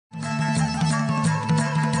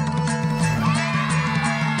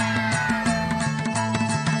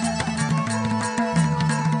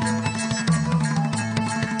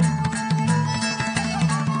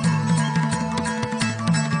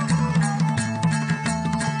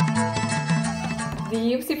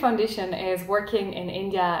The Usthi Foundation is working in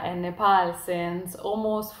India and Nepal since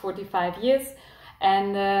almost 45 years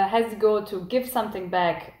and has the goal to give something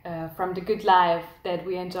back from the good life that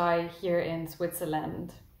we enjoy here in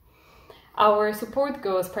Switzerland. Our support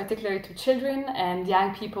goes particularly to children and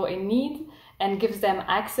young people in need and gives them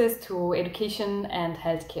access to education and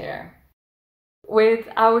healthcare. With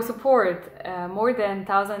our support, more than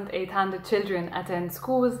 1,800 children attend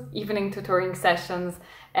schools, evening tutoring sessions,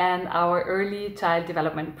 and our early child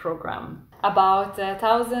development program. About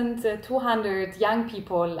 1,200 young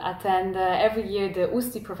people attend every year the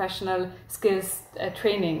Usthi professional skills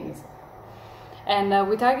trainings. And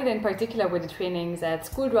we target in particular with the trainings at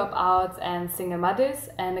school dropouts and single mothers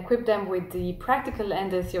and equip them with the practical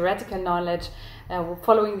and the theoretical knowledge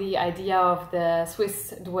following the idea of the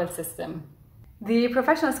Swiss dual system. The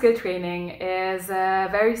professional skill training is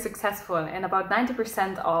very successful, and about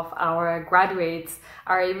 90% of our graduates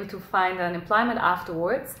are able to find an employment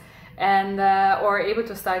afterwards and or able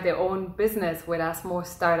to start their own business with a small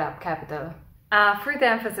startup capital. Further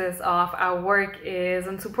emphasis of our work is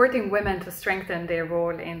on supporting women to strengthen their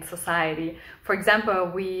role in society. For example,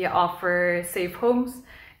 we offer safe homes,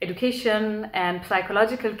 education and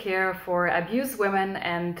psychological care for abused women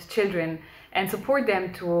and children, and support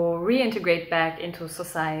them to reintegrate back into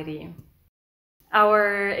society.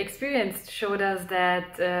 Our experience showed us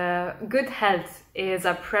that good health is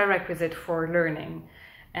a prerequisite for learning.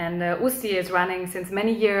 And Usthi is running since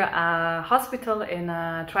many years a hospital in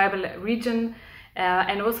a tribal region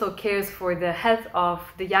and also cares for the health of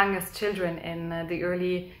the youngest children in the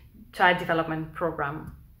early child development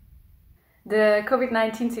program. The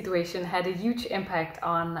COVID-19 situation had a huge impact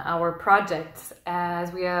on our projects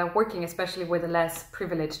as we are working especially with the less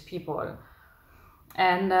privileged people.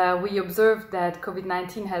 And we observed that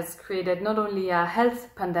COVID-19 has created not only a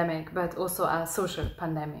health pandemic but also a social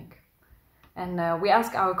pandemic. And we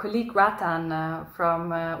asked our colleague Ratan from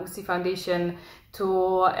Usthi Foundation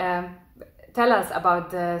to tell us about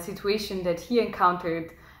the situation that he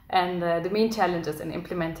encountered and the main challenges in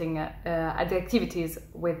implementing the activities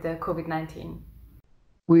with the COVID-19.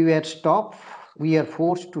 We were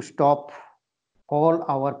forced to stop all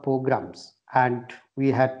our programs, and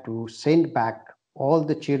we had to send back all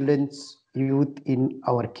the children's youth in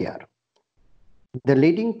our care. The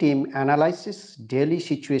leading team analyzes daily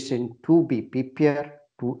situation to be prepared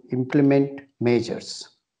to implement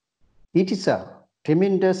measures. It is a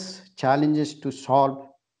tremendous challenge to solve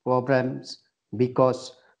problems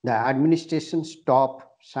because the administration stopped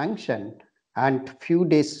sanction and few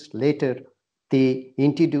days later they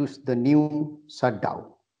introduced the new shutdown.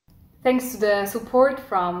 Thanks to the support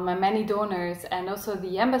from many donors and also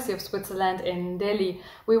the Embassy of Switzerland in Delhi,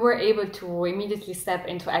 we were able to immediately step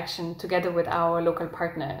into action together with our local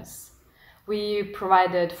partners. We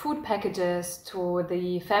provided food packages to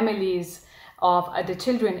the families of the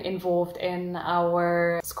children involved in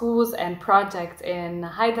our schools and projects in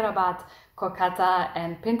Hyderabad, Kolkata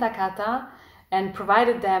and Penthakata, and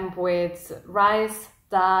provided them with rice,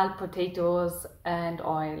 dal, potatoes and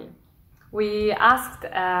oil. We asked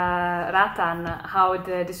Ratan how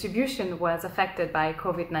the distribution was affected by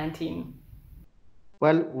COVID-19.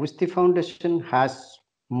 Well, Usthi Foundation has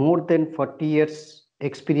more than 40 years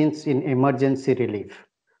experience in emergency relief.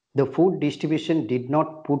 The food distribution did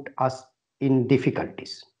not put us in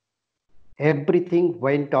difficulties. Everything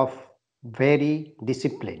went off very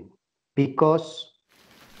disciplined because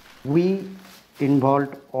we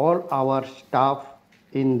involved all our staff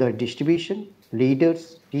in the distribution,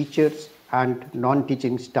 leaders, teachers, and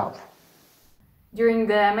non-teaching staff. During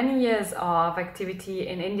the many years of activity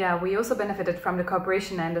in India, we also benefited from the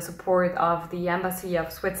cooperation and the support of the Embassy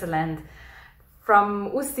of Switzerland.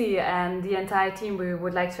 From Usthi and the entire team, we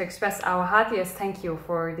would like to express our heartiest thank you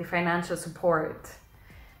for the financial support.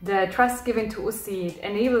 The trust given to Usthi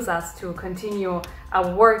enables us to continue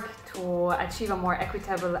our work to achieve a more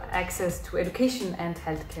equitable access to education and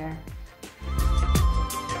healthcare.